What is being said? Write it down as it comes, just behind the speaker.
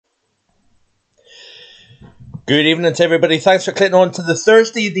Good evening to everybody. Thanks for clicking on to the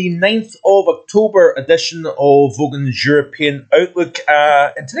Thursday, the 9th of October edition of Vogan's European Outlook.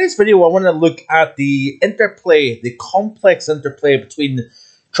 In today's video, I want to look at the interplay, the complex interplay between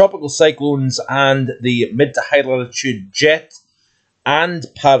tropical cyclones and the mid to high latitude jet and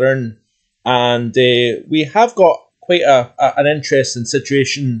pattern. And we have got quite an interesting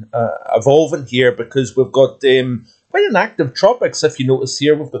situation evolving here, because we've got quite an active tropics. If you notice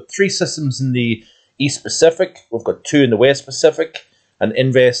here, we've got three systems in the East Pacific, we've got two in the West Pacific, an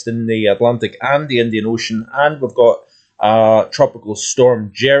Invest in the Atlantic and the Indian Ocean, and we've got tropical storm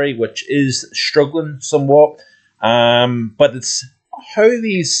Jerry, which is struggling somewhat, but it's how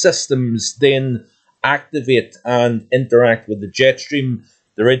these systems then activate and interact with the jet stream,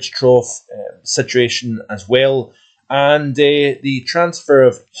 the ridge trough situation as well, and the transfer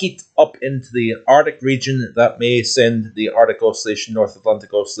of heat up into the Arctic region that may send the Arctic Oscillation, North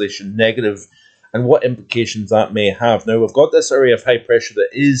Atlantic Oscillation negative, and what implications that may have. Now, we've got this area of high pressure that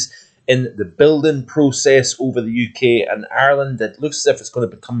is in the building process over the UK and Ireland. It looks as if it's going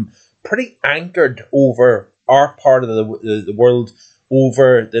to become pretty anchored over our part of the world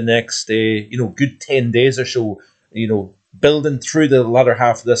over the next, good 10 days or so, building through the latter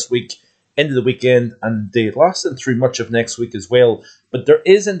half of this week into the weekend, and lasting through much of next week as well. But there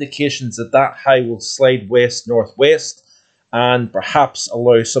is indications that that high will slide west-northwest and perhaps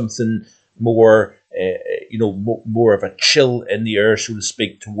allow something more, more of a chill in the air, so to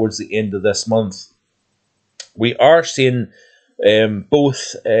speak, towards the end of this month. We are seeing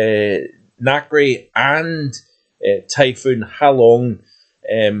both Nakri and Typhoon Halong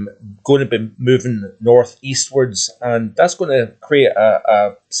going to be moving northeastwards, and that's going to create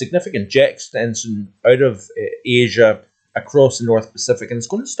a significant jet extension out of Asia across the North Pacific, and it's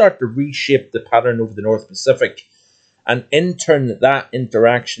going to start to reshape the pattern over the North Pacific. And in turn, that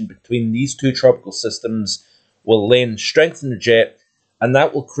interaction between these two tropical systems will then strengthen the jet, and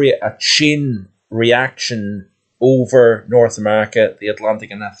that will create a chain reaction over North America, the Atlantic,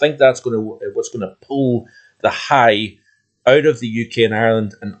 and I think that's what's going to pull the high out of the UK and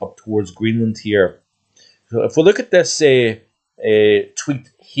Ireland and up towards Greenland here. So if we look at this tweet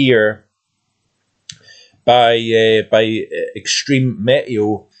here by Extreme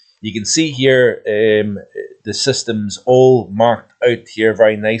Meteo, you can see here the systems all marked out here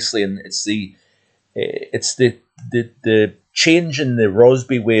very nicely, and it's the change in the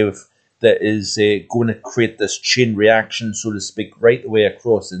Rossby wave that is going to create this chain reaction, so to speak, right the way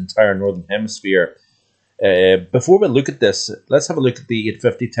across the entire northern hemisphere. Before we look at this, let's have a look at the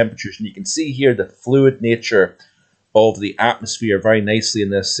 850 temperatures, and you can see here the fluid nature of the atmosphere very nicely in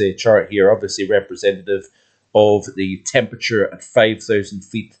this chart here, obviously representative of the temperature at 5,000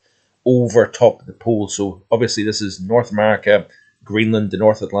 feet over top of the pole. So obviously this is North America, Greenland, the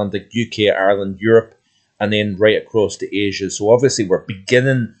North Atlantic, UK, Ireland, Europe, and then right across to Asia. So obviously we're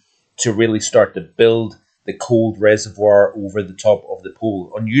beginning to really start to build the cold reservoir over the top of the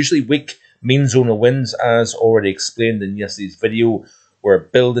pole. Unusually weak mean zonal winds, as already explained in yesterday's video. We're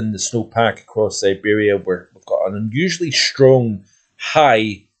building the snowpack across Siberia, where we've got an unusually strong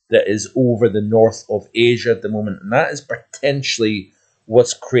high that is over the north of Asia at the moment, and that is potentially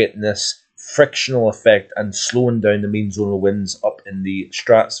what's creating this frictional effect and slowing down the mean zonal winds up in the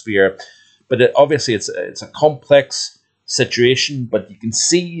stratosphere. But obviously it's a complex situation, but you can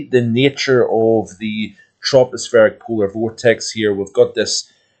see the nature of the tropospheric polar vortex here. We've got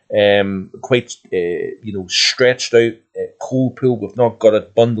this quite stretched out cold pool. We've not got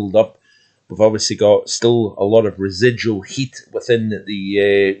it bundled up. We've obviously got still a lot of residual heat within the,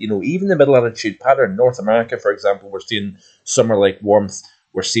 even the mid-latitude pattern. North America, for example, we're seeing summer-like warmth.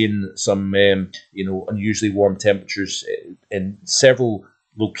 We're seeing some, unusually warm temperatures in several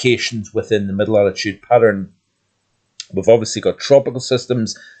locations within the mid-latitude pattern. We've obviously got tropical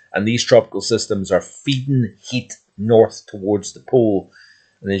systems, and these tropical systems are feeding heat north towards the pole.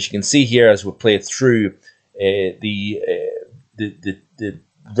 And as you can see here, as we play through the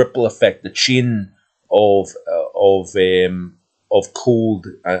ripple effect, the chain of cold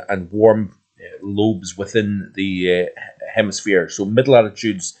and warm lobes within the hemisphere. So mid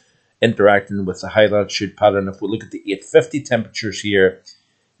latitudes interacting with the high latitude pattern. If we look at the 850 temperatures here,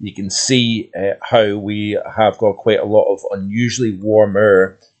 you can see how we have got quite a lot of unusually warm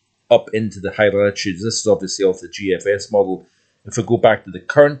air up into the high latitudes. This is obviously off the GFS model. If we go back to the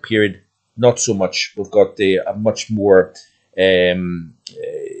current period, not so much. We've got a much more,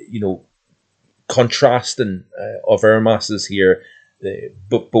 contrasting of air masses here,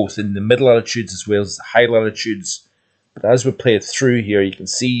 both in the mid latitudes as well as the high latitudes. But as we play it through here, you can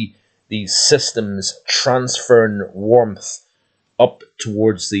see these systems transferring warmth up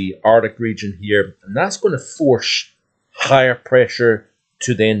towards the Arctic region here, and that's going to force higher pressure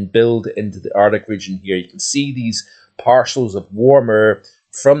to then build into the Arctic region here. You can see these parcels of warm air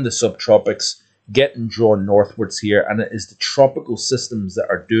from the subtropics getting drawn northwards here, and it is the tropical systems that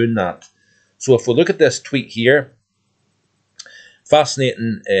are doing that. So if we look at this tweet here,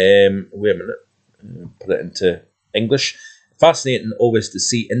 fascinating, wait a minute, put it into English. Fascinating always to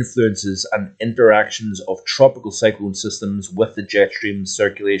see influences and interactions of tropical cyclone systems with the jet stream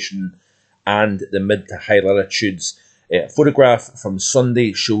circulation and the mid to high latitudes. A photograph from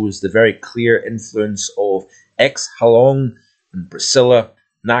Sunday shows the very clear influence of Halong and Priscilla,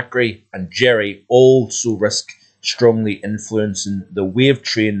 Nakri and Jerry also risk strongly influencing the wave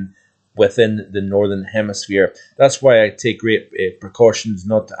train within the northern hemisphere. That's why I take great precautions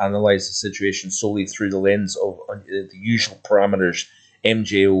not to analyse the situation solely through the lens of the usual parameters,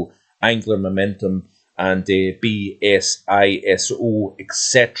 MJO, angular momentum, and BSISO,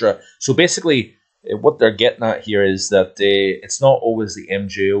 etc. So basically, what they're getting at here is that it's not always the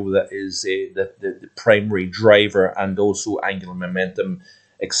MJO that is the primary driver, and also angular momentum,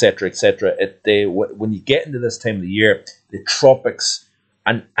 etc., etc. When you get into this time of the year, the tropics,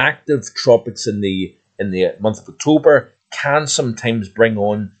 and active tropics in the month of October can sometimes bring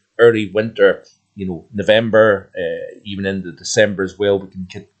on early winter. You know, November, even into December as well. We can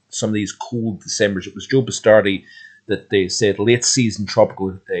get some of these cold Decembers. It was Joe Bastardi that they said late season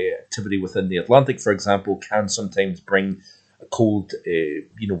tropical activity within the Atlantic, for example, can sometimes bring a cold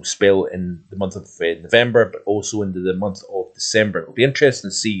spell in the month of November, but also into the month of December. It'll be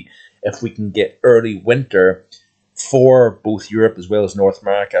interesting to see if we can get early winter for both Europe as well as North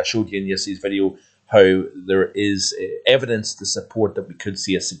America. I showed you in yesterday's video how there is evidence to support that we could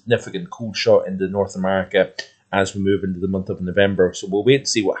see a significant cold shot into North America as we move into the month of November. So we'll wait and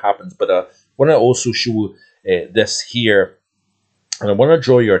see what happens. But I want to also show this here, and I want to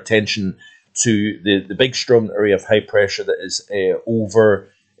draw your attention to the big strong area of high pressure that is over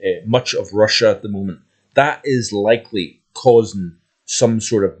much of Russia at the moment. That is likely causing some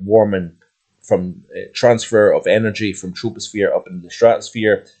sort of warming from transfer of energy from troposphere up into the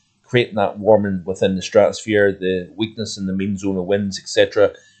stratosphere, creating that warming within the stratosphere, the weakness in the mean zone of winds,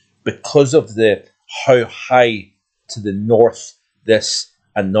 etc. Because of how high to the north this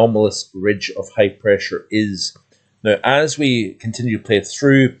anomalous ridge of high pressure is. Now, as we continue to play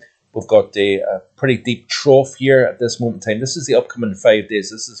through, we've got a pretty deep trough here at this moment in time. This is the upcoming 5 days.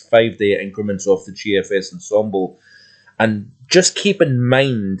 This is 5-day increments of the GFS ensemble. And just keep in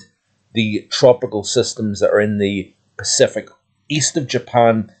mind the tropical systems that are in the Pacific east of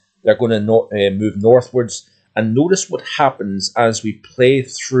Japan. They're going to move northwards. And notice what happens as we play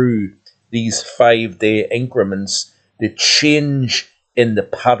through these 5-day increments, the change in the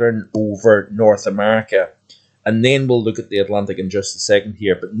pattern over North America. And then we'll look at the Atlantic in just a second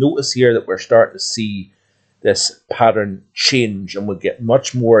here. But notice here that we're starting to see this pattern change, and we'll get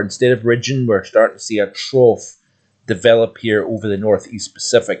much more. Instead of ridging, we're starting to see a trough develop here over the Northeast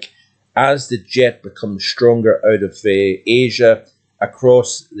Pacific as the jet becomes stronger out of Asia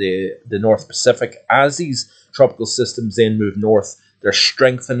across the North Pacific. As these tropical systems then move north, they're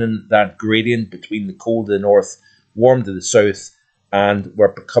strengthening that gradient between the cold to the north, warm to the south, and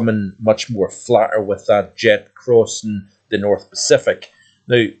we're becoming much more flatter with that jet crossing the North Pacific.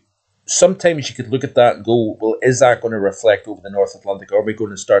 Now, sometimes you could look at that and go, well, is that going to reflect over the North Atlantic? Or are we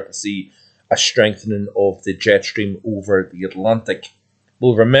going to start to see a strengthening of the jet stream over the Atlantic?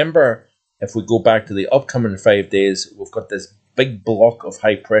 Well, remember, if we go back to the upcoming 5 days, we've got this big block of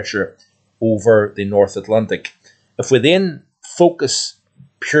high pressure over the North Atlantic. If we then focus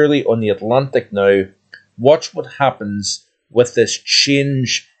purely on the Atlantic now, watch what happens with this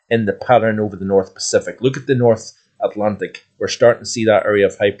change in the pattern over the North Pacific. Look at the North Atlantic. We're starting to see that area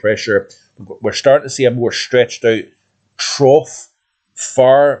of high pressure. We're starting to see a more stretched out trough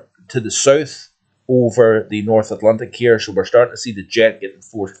far to the south over the North Atlantic here. So we're starting to see the jet getting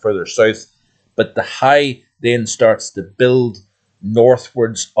forced further south. But the high then starts to build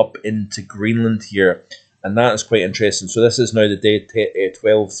northwards up into Greenland here. And that is quite interesting. So this is now the day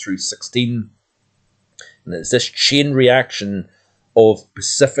 12 through 16. And it's this chain reaction of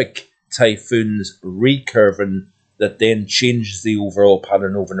Pacific typhoons recurving that then changes the overall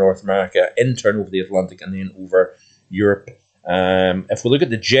pattern over North America, in turn over the Atlantic, and then over Europe. If we look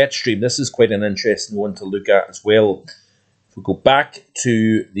at the jet stream, this is quite an interesting one to look at as well. If we go back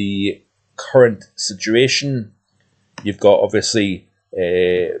to the current situation, you've got obviously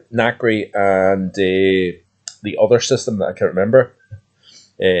Nakri and the other system that I can't remember.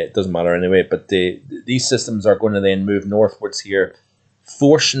 It doesn't matter anyway, but these systems are going to then move northwards here.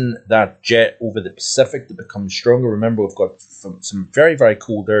 forcing that jet over the Pacific to become stronger. Remember, we've got some very, very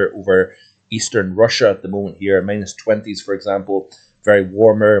cold air over eastern Russia at the moment here, -20s, for example, very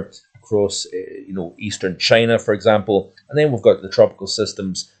warmer across, eastern China, for example. And then we've got the tropical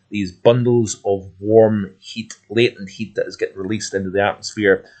systems, these bundles of warm heat, latent heat that is getting released into the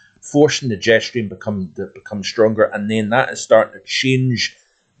atmosphere, forcing the jet stream to become stronger. And then that is starting to change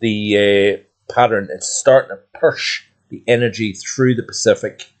the pattern. It's starting to push the energy through the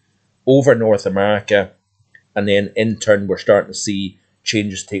Pacific over North America, and then in turn we're starting to see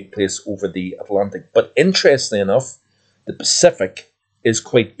changes take place over the Atlantic. But interestingly enough, the Pacific is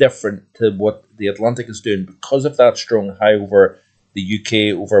quite different to what the Atlantic is doing because of that strong high over the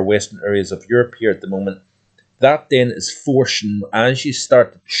UK, over western areas of Europe here at the moment. That then is forcing, as you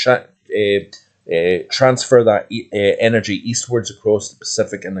start to transfer that energy eastwards across the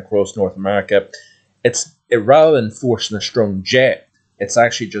Pacific and across North America, rather than forcing a strong jet, it's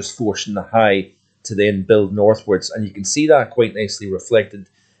actually just forcing the high to then build northwards. And you can see that quite nicely reflected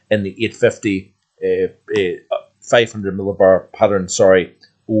in the 850 500 millibar pattern,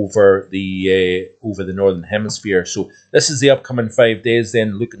 over the northern hemisphere. So this is the upcoming 5 days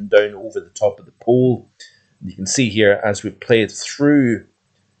then, looking down over the top of the pole. You can see here as we play through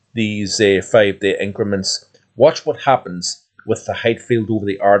these 5-day increments, watch what happens with the height field over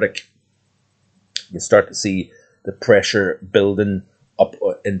the Arctic. You start to see the pressure building up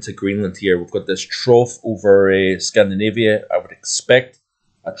into Greenland here. We've got this trough over Scandinavia. I would expect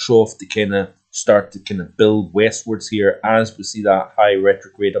a trough to start to build westwards here as we see that high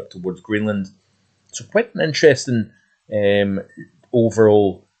retrograde up towards Greenland. So quite an interesting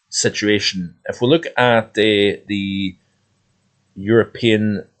overall situation. If we look at the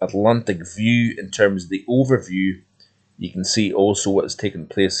European Atlantic view in terms of the overview, you can see also what has taken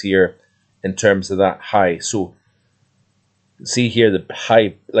place here in terms of that high. So see here the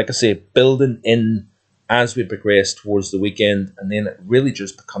high, like I say, building in as we progress towards the weekend, and then it really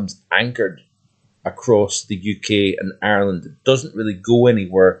just becomes anchored across the UK and Ireland. It doesn't really go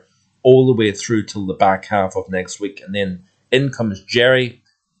anywhere all the way through till the back half of next week, and then in comes Jerry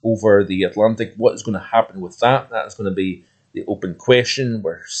over the Atlantic. What is going to happen with that? That is going to be the open question.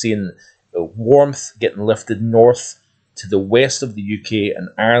 We're seeing warmth getting lifted north to the west of the UK and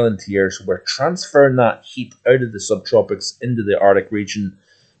Ireland here. So we're transferring that heat out of the subtropics into the Arctic region,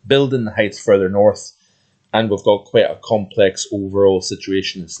 building the heights further north. And we've got quite a complex overall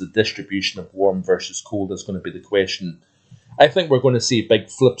situation. It's the distribution of warm versus cold that's going to be the question. I think we're going to see big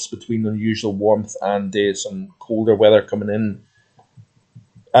flips between unusual warmth and some colder weather coming in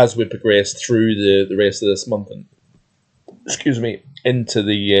as we progress through the rest of this month and into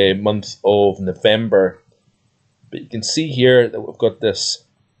the month of November. But you can see here that we've got this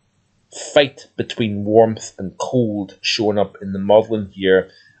fight between warmth and cold showing up in the modelling here.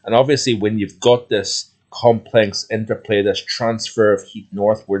 And obviously when you've got this complex interplay, this transfer of heat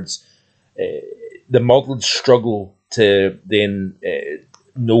northwards, the models struggle to then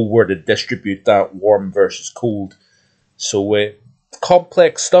know where to distribute that warm versus cold. So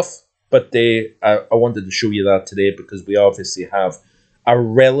complex stuff, but I wanted to show you that today because we obviously have a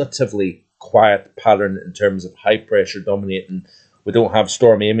relatively quiet pattern in terms of high pressure dominating. We don't have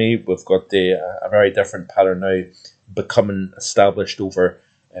Storm Amy. We've got a very different pattern now becoming established over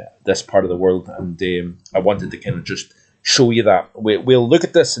this part of the world, and I wanted to kind of just show you that. We'll look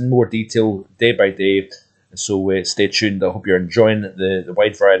at this in more detail day by day, so stay tuned. I hope you're enjoying the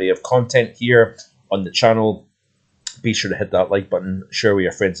wide variety of content here on the channel. Be sure to hit that like button, share with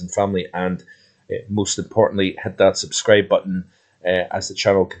your friends and family, and most importantly, hit that subscribe button. As the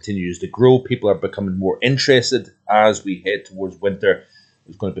channel continues to grow, people are becoming more interested as we head towards winter.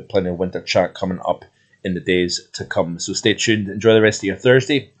 There's going to be plenty of winter chat coming up in the days to come. So stay tuned. Enjoy the rest of your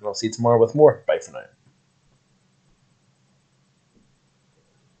Thursday, and I'll see you tomorrow with more. Bye for now.